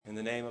In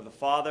the name of the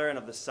Father, and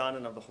of the Son,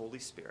 and of the Holy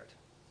Spirit.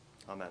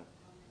 Amen.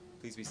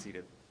 Please be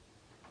seated.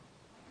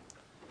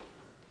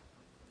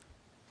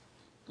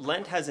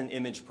 Lent has an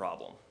image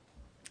problem.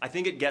 I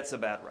think it gets a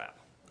bad rap.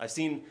 I've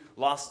seen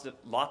lots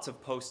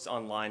of posts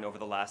online over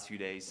the last few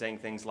days saying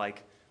things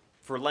like,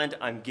 "For Lent,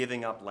 I'm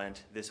giving up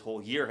Lent. This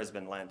whole year has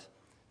been Lent."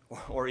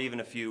 Or even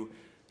a few,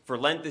 "For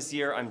Lent this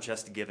year, I'm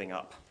just giving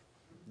up."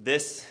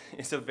 This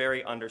is a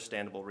very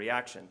understandable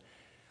reaction,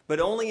 but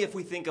only if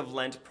we think of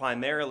Lent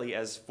primarily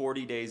as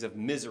 40 days of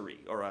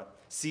misery or a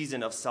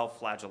season of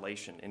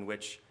self-flagellation, in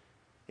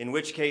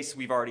which case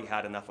we've already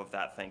had enough of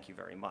that, thank you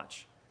very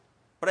much.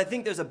 But I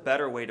think there's a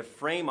better way to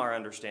frame our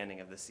understanding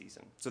of this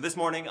season. So this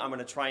morning, I'm going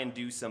to try and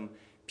do some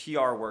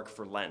PR work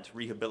for Lent,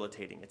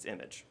 rehabilitating its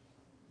image.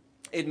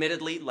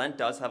 Admittedly, Lent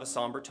does have a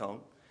somber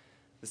tone.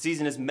 The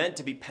season is meant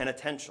to be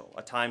penitential,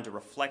 a time to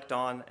reflect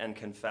on and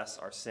confess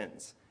our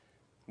sins.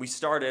 We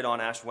started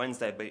on Ash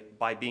Wednesday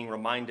by being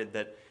reminded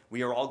that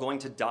we are all going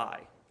to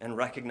die and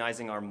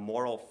recognizing our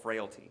moral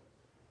frailty.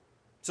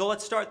 So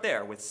let's start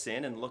there with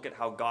sin and look at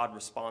how God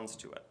responds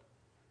to it.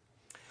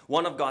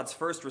 One of God's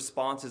first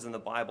responses in the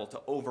Bible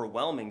to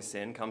overwhelming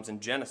sin comes in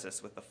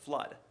Genesis with the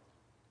flood.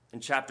 In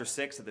chapter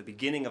 6, at the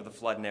beginning of the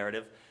flood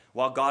narrative,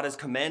 while God has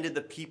commanded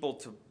the people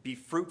to be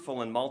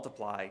fruitful and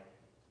multiply,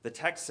 the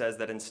text says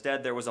that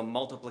instead there was a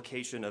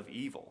multiplication of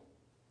evil.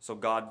 So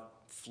God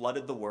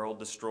flooded the world,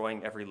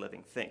 destroying every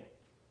living thing.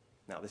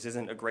 Now, this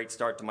isn't a great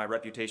start to my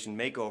reputation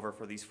makeover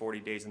for these 40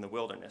 days in the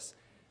wilderness,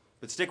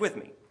 but stick with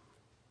me.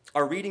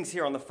 Our readings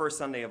here on the first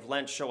Sunday of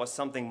Lent show us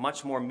something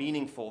much more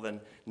meaningful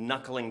than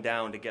knuckling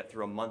down to get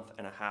through a month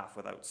and a half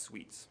without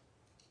sweets.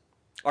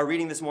 Our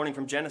reading this morning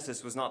from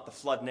Genesis was not the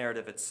flood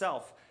narrative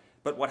itself,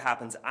 but what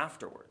happens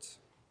afterwards.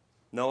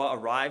 Noah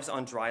arrives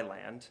on dry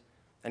land,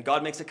 and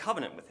God makes a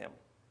covenant with him.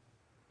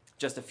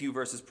 Just a few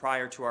verses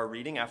prior to our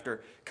reading,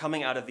 after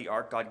coming out of the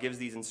ark, God gives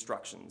these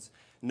instructions.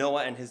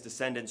 Noah and his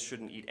descendants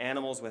shouldn't eat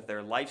animals with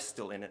their life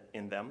still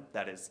in them,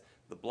 that is,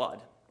 the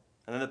blood.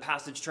 And then the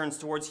passage turns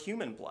towards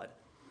human blood.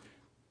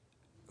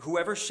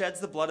 Whoever sheds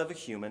the blood of a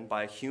human,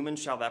 by a human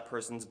shall that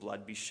person's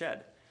blood be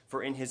shed.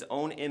 For in his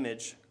own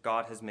image,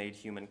 God has made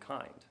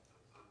humankind.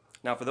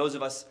 Now, for those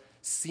of us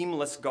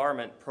seamless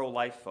garment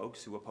pro-life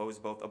folks who oppose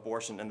both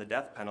abortion and the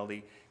death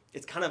penalty,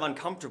 it's kind of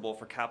uncomfortable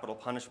for capital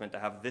punishment to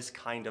have this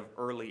kind of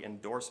early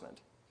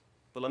endorsement.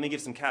 But let me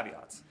give some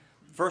caveats.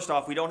 First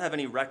off, we don't have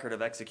any record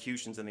of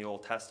executions in the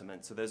Old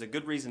Testament, so there's a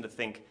good reason to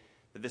think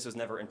that this was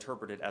never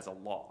interpreted as a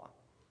law.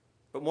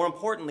 But more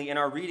importantly, in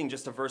our reading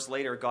just a verse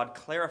later, God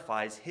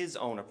clarifies his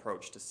own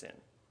approach to sin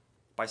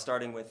by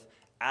starting with,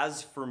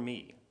 "As for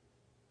me."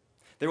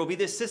 There will be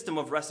this system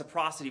of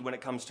reciprocity when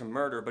it comes to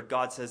murder, but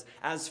God says,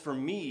 "As for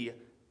me,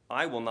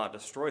 I will not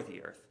destroy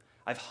the earth.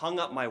 I've hung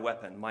up my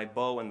weapon, my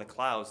bow in the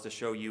clouds to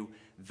show you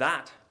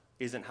that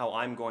isn't how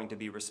I'm going to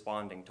be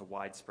responding to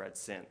widespread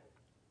sin."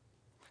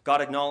 God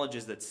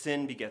acknowledges that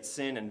sin begets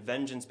sin and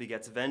vengeance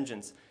begets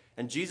vengeance.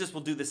 And Jesus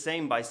will do the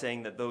same by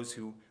saying that those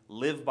who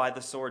live by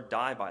the sword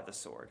die by the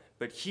sword.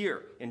 But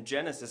here in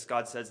Genesis,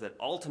 God says that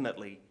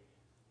ultimately,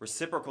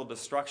 reciprocal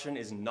destruction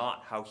is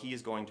not how he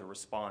is going to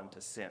respond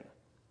to sin.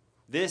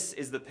 This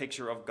is the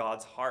picture of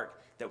God's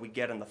heart that we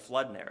get in the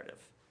flood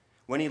narrative.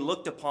 When he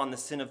looked upon the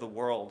sin of the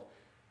world,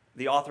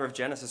 the author of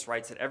Genesis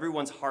writes that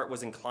everyone's heart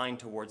was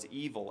inclined towards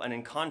evil, and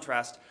in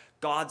contrast,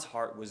 God's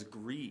heart was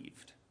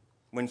grieved.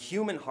 When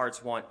human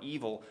hearts want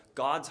evil,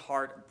 God's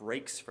heart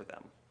breaks for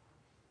them.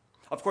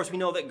 Of course, we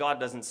know that God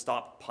doesn't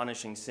stop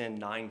punishing sin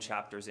 9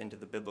 chapters into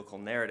the biblical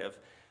narrative.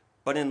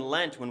 But in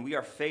Lent, when we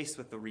are faced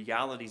with the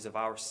realities of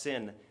our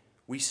sin,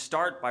 we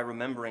start by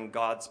remembering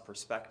God's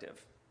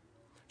perspective.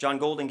 John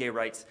Goldingay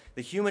writes,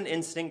 "The human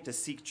instinct to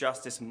seek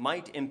justice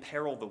might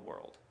imperil the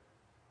world,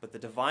 but the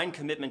divine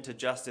commitment to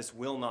justice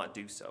will not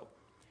do so.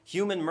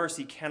 Human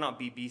mercy cannot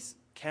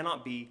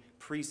be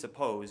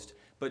presupposed,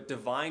 but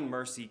divine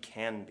mercy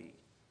can be."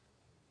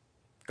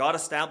 God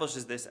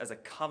establishes this as a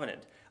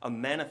covenant, a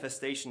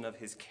manifestation of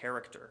his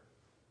character.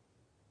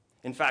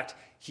 In fact,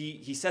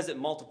 he says it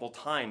multiple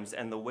times,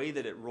 and the way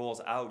that it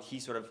rolls out, he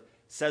sort of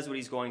says what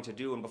he's going to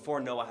do, and before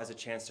Noah has a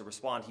chance to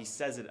respond, he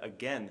says it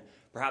again,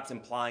 perhaps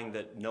implying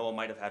that Noah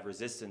might have had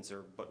resistance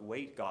or, "But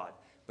wait, God."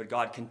 But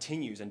God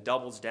continues and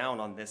doubles down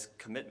on this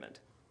commitment.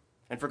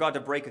 And for God to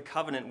break a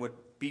covenant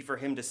would be for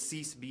him to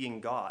cease being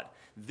God.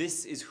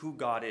 This is who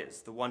God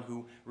is, the one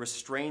who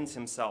restrains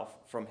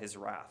himself from his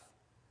wrath.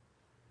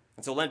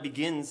 And so Lent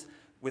begins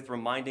with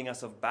reminding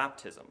us of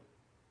baptism.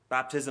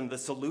 Baptism, the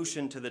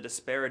solution to the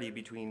disparity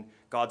between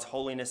God's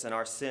holiness and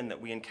our sin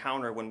that we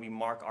encounter when we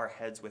mark our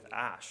heads with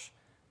ash.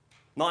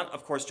 Not,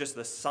 of course, just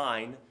the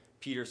sign.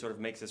 Peter sort of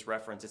makes this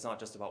reference. It's not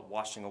just about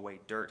washing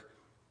away dirt.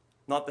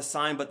 Not the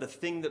sign, but the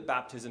thing that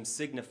baptism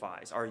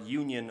signifies, our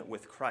union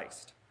with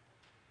Christ.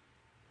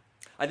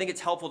 I think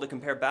it's helpful to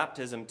compare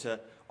baptism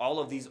to all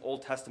of these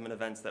Old Testament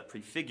events that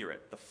prefigure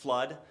it. The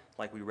flood,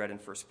 like we read in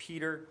 1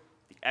 Peter,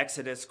 the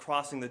Exodus,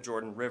 crossing the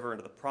Jordan River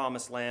into the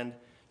Promised Land,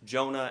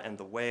 Jonah and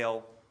the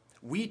whale.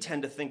 We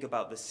tend to think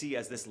about the sea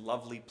as this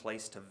lovely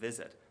place to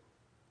visit.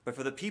 But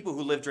for the people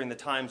who lived during the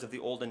times of the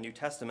Old and New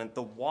Testament,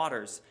 the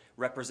waters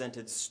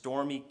represented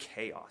stormy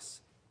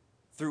chaos.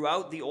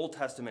 Throughout the Old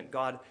Testament,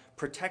 God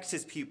protects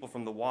his people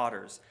from the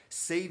waters,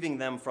 saving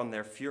them from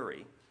their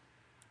fury.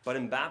 But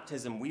in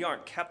baptism, we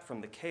aren't kept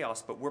from the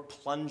chaos, but we're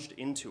plunged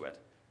into it.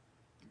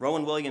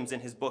 Rowan Williams, in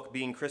his book,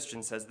 Being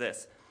Christian, says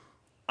this: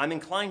 I'm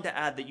inclined to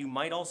add that you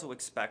might also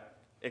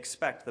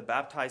expect the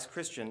baptized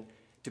Christian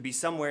to be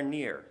somewhere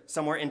near,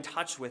 somewhere in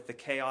touch with the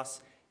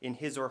chaos in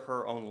his or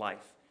her own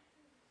life.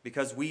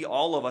 Because we,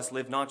 all of us,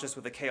 live not just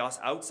with the chaos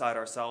outside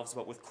ourselves,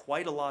 but with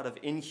quite a lot of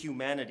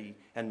inhumanity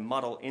and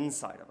muddle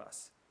inside of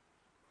us.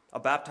 A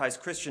baptized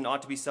Christian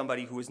ought to be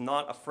somebody who is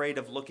not afraid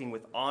of looking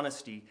with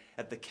honesty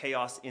at the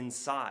chaos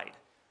inside,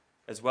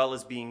 as well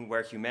as being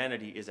where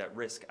humanity is at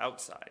risk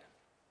outside.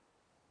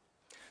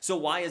 So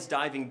why is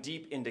diving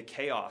deep into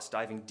chaos,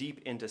 diving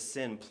deep into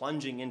sin,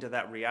 plunging into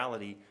that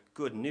reality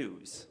good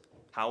news?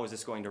 How is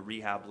this going to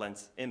rehab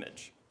Lent's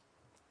image?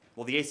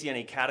 Well, the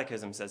ACNA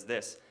Catechism says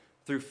this: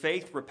 through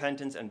faith,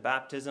 repentance, and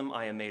baptism,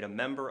 I am made a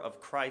member of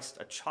Christ,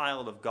 a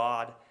child of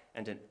God,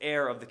 and an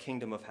heir of the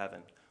kingdom of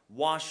heaven.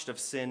 Washed of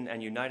sin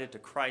and united to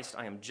Christ,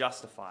 I am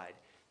justified,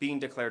 being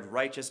declared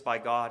righteous by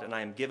God, and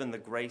I am given the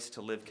grace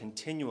to live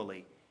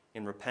continually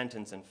in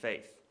repentance and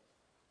faith.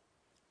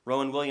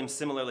 Rowan Williams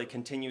similarly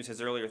continues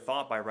his earlier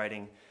thought by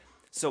writing,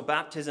 so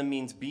baptism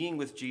means being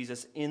with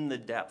Jesus in the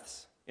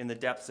depths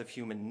of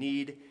human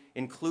need,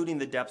 including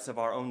the depths of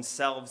our own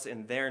selves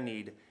in their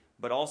need,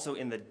 but also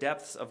in the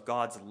depths of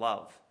God's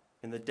love,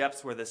 in the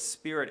depths where the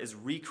Spirit is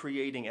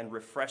recreating and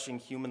refreshing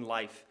human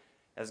life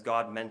as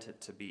God meant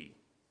it to be.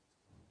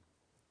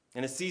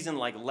 In a season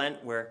like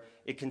Lent, where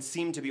it can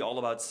seem to be all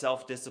about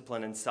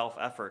self-discipline and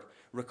self-effort,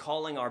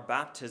 recalling our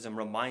baptism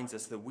reminds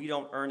us that we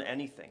don't earn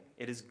anything.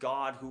 It is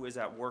God who is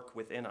at work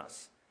within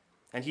us.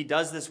 And he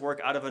does this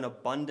work out of an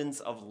abundance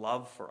of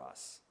love for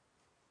us.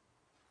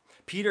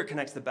 Peter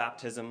connects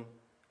baptism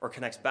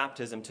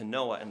to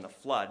Noah and the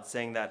flood,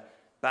 saying that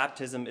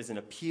baptism is an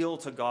appeal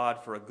to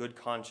God for a good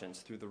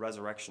conscience through the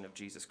resurrection of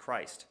Jesus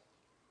Christ.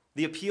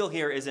 The appeal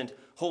here isn't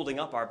holding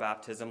up our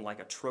baptism like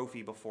a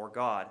trophy before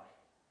God,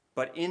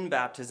 but in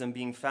baptism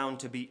being found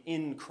to be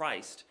in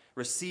Christ,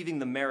 receiving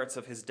the merits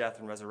of his death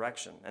and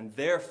resurrection, and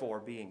therefore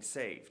being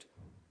saved.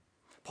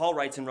 Paul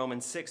writes in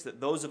Romans 6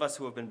 that those of us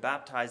who have been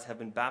baptized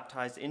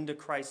into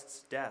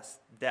Christ's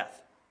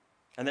death,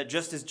 and that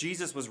just as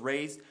Jesus was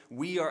raised,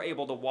 we are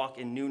able to walk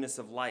in newness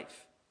of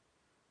life.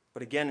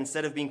 But again,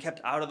 instead of being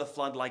kept out of the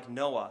flood like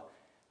Noah,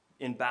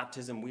 in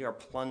baptism we are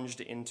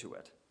plunged into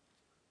it.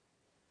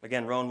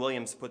 Again, Rowan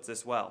Williams puts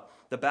this well.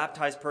 The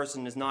baptized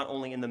person is not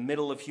only in the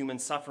middle of human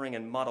suffering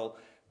and muddle,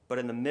 but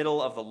in the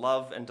middle of the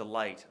love and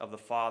delight of the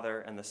Father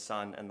and the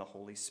Son and the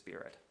Holy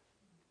Spirit.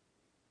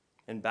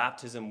 In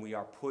baptism, we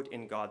are put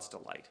in God's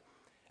delight.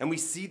 And we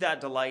see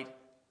that delight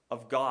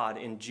of God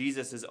in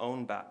Jesus'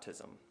 own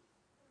baptism.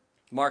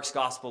 Mark's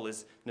gospel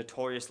is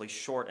notoriously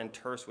short and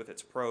terse with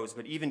its prose,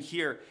 but even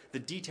here, the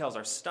details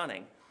are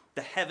stunning.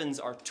 The heavens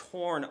are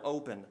torn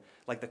open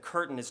like the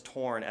curtain is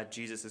torn at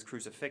Jesus'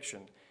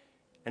 crucifixion.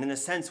 And in a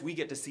sense, we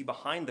get to see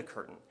behind the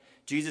curtain.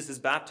 Jesus'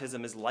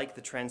 baptism is like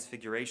the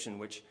transfiguration,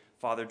 which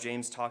Father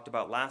James talked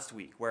about last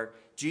week, where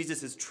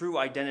Jesus' true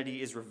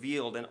identity is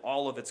revealed in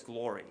all of its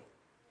glory.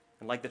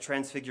 And like the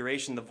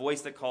transfiguration, the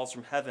voice that calls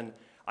from heaven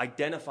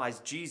identifies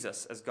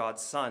Jesus as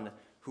God's Son,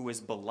 who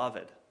is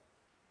beloved.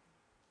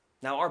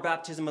 Now, our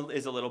baptism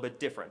is a little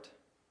bit different.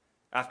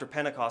 After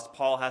Pentecost,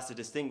 Paul has to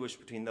distinguish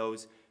between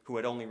those who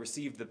had only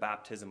received the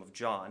baptism of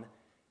John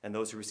and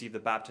those who received the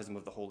baptism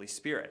of the Holy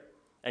Spirit.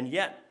 And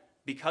yet,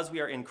 because we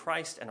are in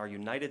Christ and are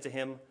united to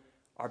him,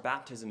 our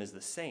baptism is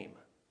the same.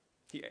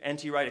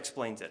 N.T. Wright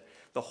explains it.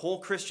 The whole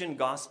Christian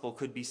gospel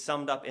could be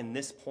summed up in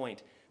this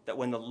point, that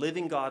when the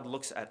living God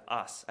looks at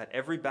us, at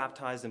every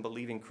baptized and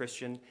believing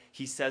Christian,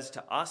 he says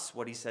to us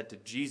what he said to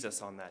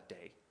Jesus on that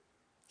day.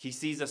 He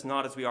sees us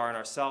not as we are in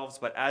ourselves,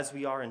 but as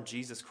we are in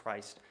Jesus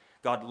Christ.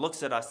 God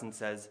looks at us and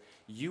says,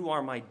 "You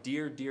are my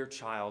dear, dear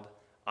child.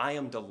 I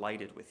am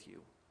delighted with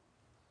you."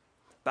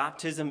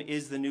 Baptism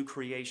is the new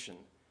creation.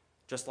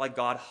 Just like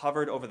God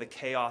hovered over the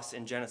chaos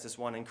in Genesis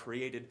 1 and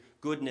created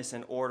goodness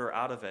and order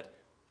out of it,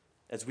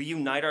 as we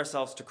unite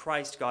ourselves to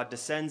Christ, God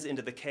descends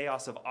into the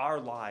chaos of our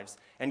lives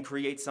and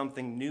creates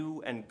something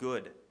new and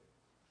good.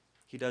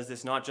 He does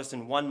this not just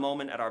in one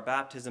moment at our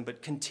baptism,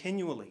 but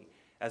continually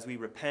as we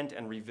repent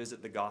and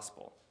revisit the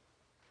gospel.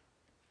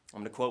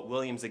 I'm going to quote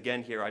Williams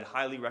again here. I'd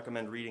highly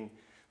recommend reading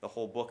the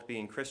whole book,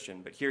 Being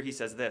Christian. But here he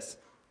says this: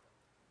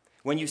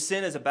 when you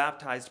sin as a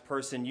baptized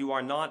person, you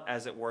are not,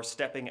 as it were,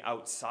 stepping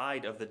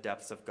outside of the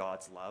depths of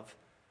God's love,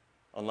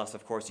 unless,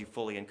 of course, you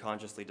fully and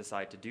consciously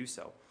decide to do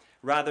so.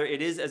 Rather,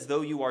 it is as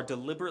though you are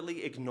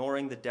deliberately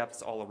ignoring the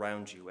depths all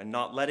around you and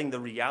not letting the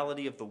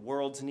reality of the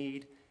world's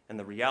need and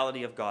the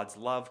reality of God's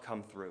love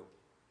come through.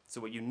 So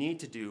what you need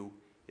to do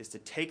is to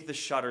take the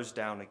shutters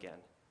down again.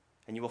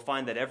 And you will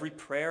find that every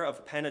prayer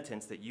of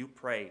penitence that you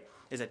pray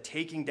is a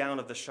taking down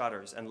of the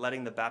shutters and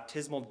letting the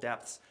baptismal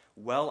depths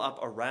well up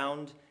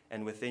around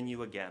and within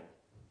you again.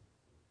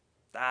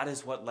 That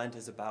is what Lent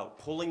is about,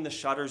 pulling the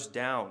shutters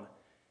down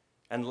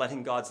and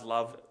letting God's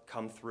love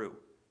come through.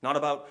 Not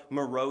about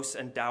morose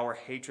and dour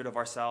hatred of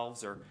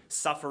ourselves or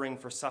suffering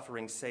for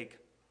suffering's sake,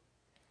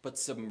 but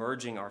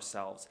submerging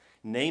ourselves,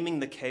 naming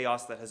the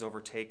chaos that has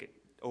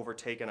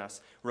overtaken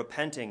us,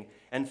 repenting,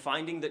 and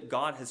finding that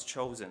God has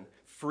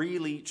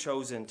freely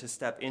chosen to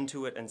step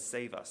into it and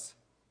save us.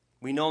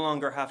 We no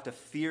longer have to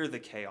fear the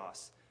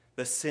chaos,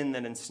 the sin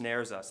that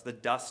ensnares us, the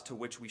dust to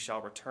which we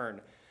shall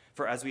return.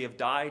 For as we have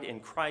died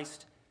in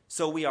Christ,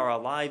 so we are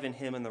alive in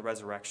him in the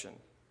resurrection.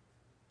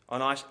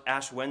 On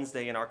Ash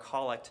Wednesday in our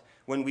collect,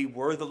 when we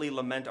worthily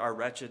lament our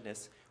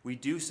wretchedness, we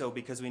do so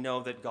because we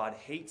know that God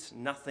hates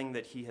nothing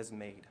that he has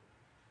made.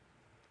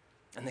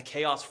 And the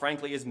chaos,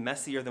 frankly, is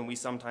messier than we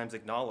sometimes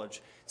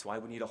acknowledge. It's why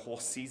we need a whole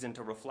season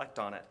to reflect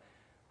on it.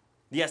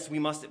 Yes, we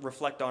must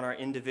reflect on our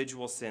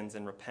individual sins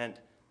and repent.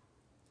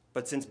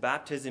 But since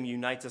baptism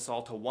unites us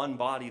all to one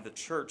body, the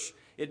church,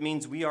 it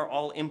means we are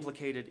all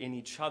implicated in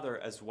each other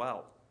as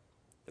well.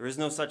 There is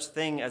no such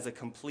thing as a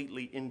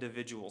completely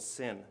individual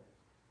sin.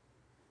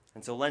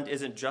 And so Lent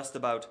isn't just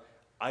about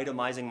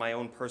itemizing my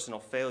own personal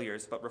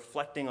failures, but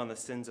reflecting on the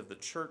sins of the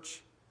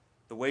church,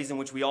 the ways in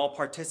which we all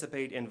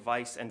participate in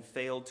vice and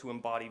fail to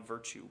embody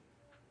virtue.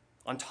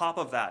 On top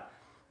of that,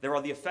 there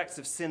are the effects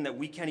of sin that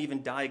we can't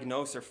even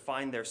diagnose or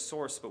find their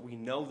source, but we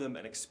know them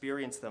and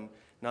experience them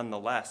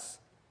nonetheless.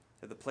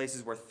 They're the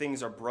places where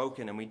things are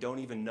broken and we don't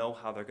even know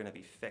how they're going to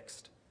be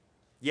fixed.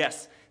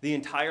 Yes, the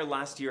entire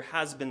last year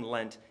has been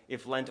Lent,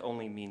 if Lent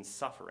only means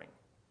suffering.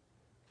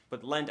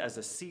 But Lent as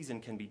a season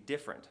can be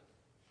different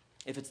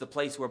if it's the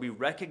place where we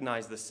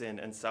recognize the sin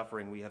and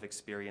suffering we have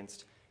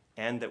experienced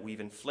and that we've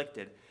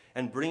inflicted,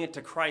 and bring it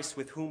to Christ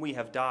with whom we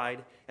have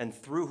died and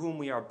through whom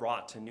we are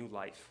brought to new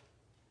life.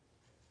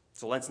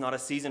 So Lent's not a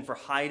season for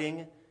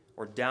hiding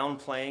or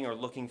downplaying or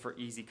looking for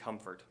easy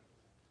comfort.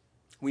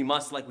 We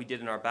must, like we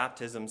did in our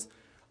baptisms,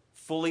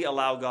 fully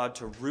allow God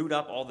to root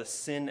up all the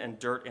sin and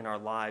dirt in our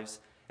lives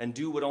and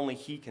do what only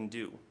he can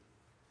do.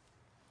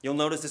 You'll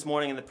notice this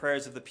morning in the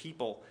prayers of the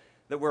people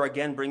that we're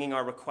again bringing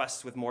our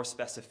requests with more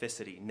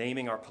specificity,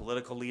 naming our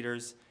political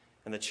leaders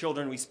and the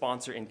children we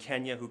sponsor in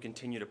Kenya who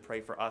continue to pray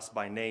for us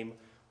by name,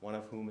 one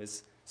of whom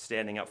is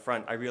standing up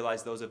front. I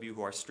realize those of you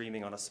who are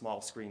streaming on a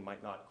small screen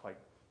might not quite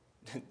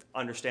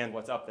understand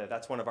what's up there.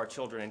 That's one of our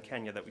children in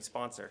Kenya that we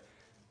sponsor.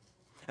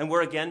 And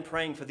we're again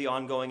praying for the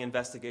ongoing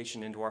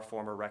investigation into our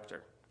former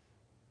rector.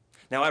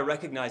 Now, I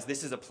recognize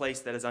this is a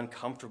place that is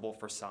uncomfortable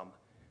for some,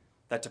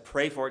 that to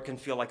pray for it can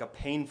feel like a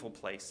painful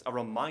place, a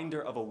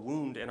reminder of a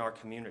wound in our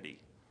community.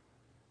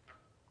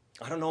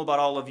 I don't know about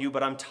all of you,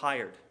 but I'm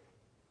tired.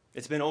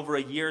 It's been over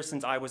a year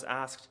since I was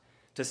asked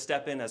to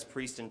step in as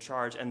priest in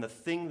charge, and the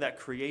thing that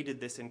created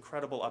this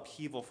incredible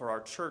upheaval for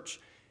our church,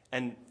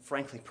 and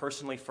frankly,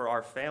 personally for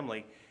our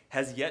family,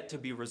 has yet to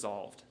be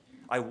resolved.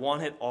 I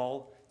want it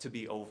all to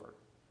be over.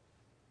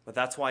 But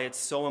that's why it's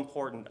so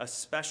important,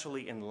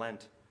 especially in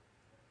Lent,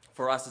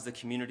 for us as a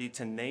community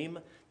to name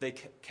the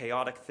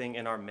chaotic thing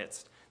in our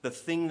midst, the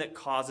thing that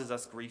causes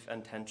us grief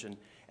and tension,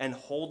 and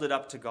hold it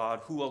up to God,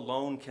 who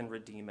alone can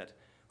redeem it,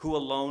 who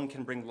alone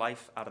can bring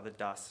life out of the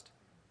dust.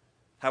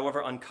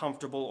 However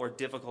uncomfortable or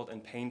difficult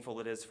and painful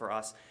it is for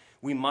us,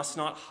 we must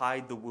not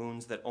hide the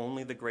wounds that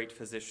only the great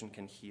physician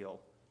can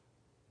heal.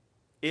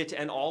 It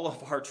and all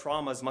of our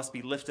traumas must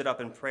be lifted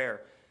up in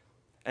prayer.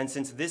 And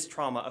since this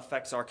trauma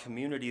affects our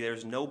community,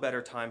 there's no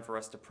better time for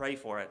us to pray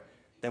for it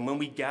than when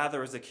we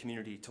gather as a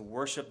community to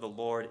worship the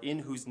Lord in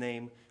whose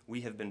name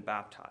we have been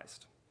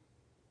baptized.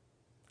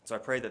 So I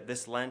pray that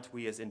this Lent,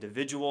 we as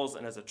individuals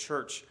and as a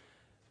church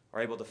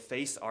are able to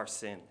face our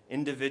sin,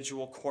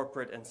 individual,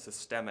 corporate, and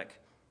systemic,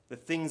 the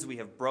things we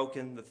have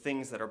broken, the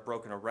things that are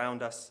broken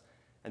around us,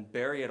 and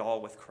bury it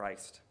all with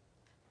Christ.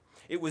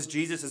 It was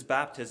Jesus'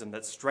 baptism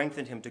that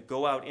strengthened him to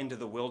go out into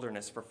the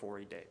wilderness for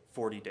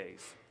 40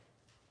 days.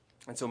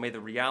 And so may the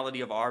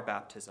reality of our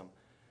baptism,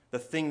 the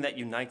thing that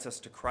unites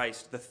us to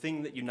Christ, the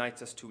thing that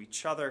unites us to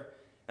each other,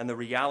 and the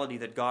reality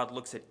that God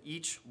looks at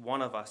each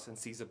one of us and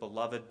sees a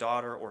beloved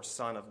daughter or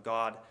son of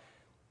God,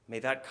 may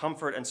that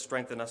comfort and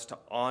strengthen us to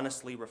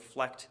honestly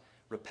reflect,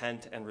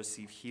 repent, and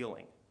receive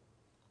healing.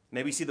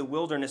 May we see the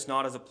wilderness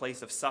not as a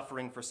place of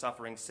suffering for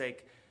suffering's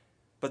sake,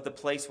 but the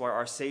place where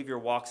our Savior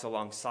walks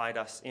alongside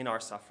us in our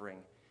suffering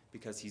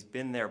because he's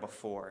been there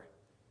before,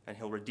 and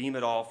he'll redeem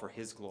it all for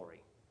his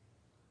glory.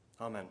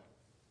 Amen.